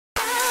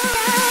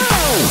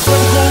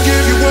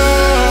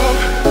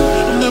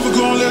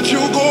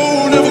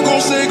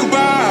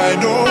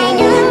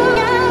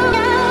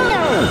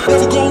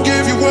gonna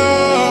give you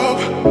up.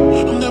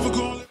 I'm never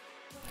gonna...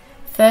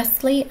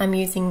 Firstly, I'm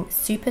using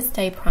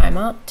SUPERSTAY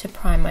primer to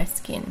prime my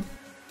skin.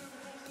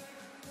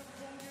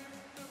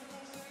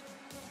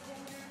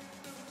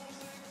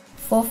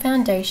 For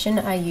foundation,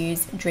 I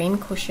use Dream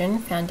Cushion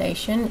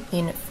foundation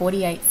in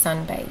 48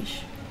 Sun Beige.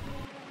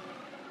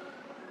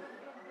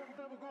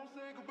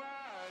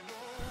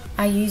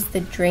 I use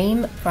the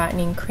Dream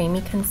Brightening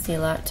Creamy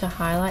Concealer to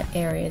highlight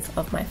areas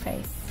of my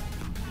face.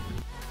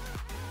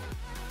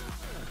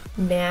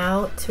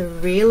 Now, to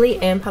really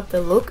amp up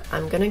the look,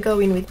 I'm going to go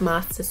in with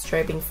Master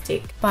Strobing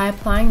Stick. By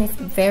applying this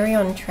very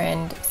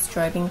on-trend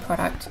strobing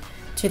product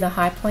to the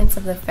high points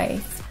of the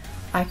face,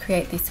 I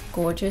create this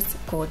gorgeous,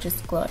 gorgeous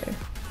glow.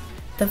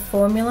 The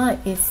formula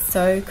is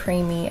so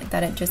creamy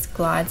that it just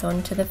glides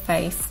onto the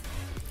face.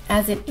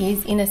 As it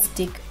is in a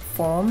stick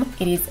form,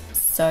 it is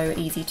so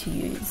easy to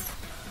use.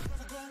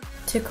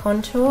 To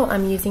contour,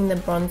 I'm using the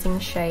bronzing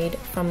shade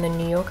from the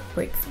New York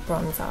Bricks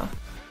bronzer.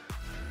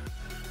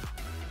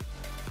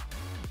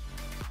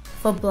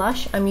 For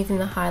blush, I'm using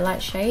the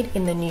highlight shade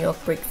in the New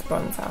York Bricks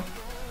bronzer.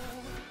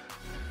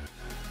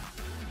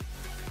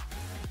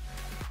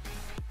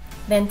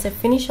 Then to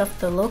finish off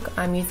the look,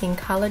 I'm using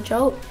Colour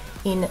Jolt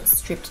in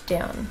Stripped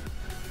Down.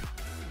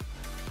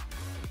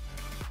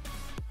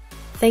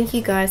 Thank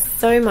you guys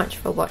so much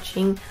for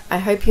watching. I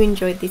hope you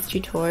enjoyed this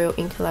tutorial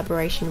in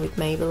collaboration with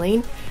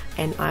Maybelline,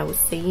 and I will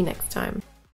see you next time.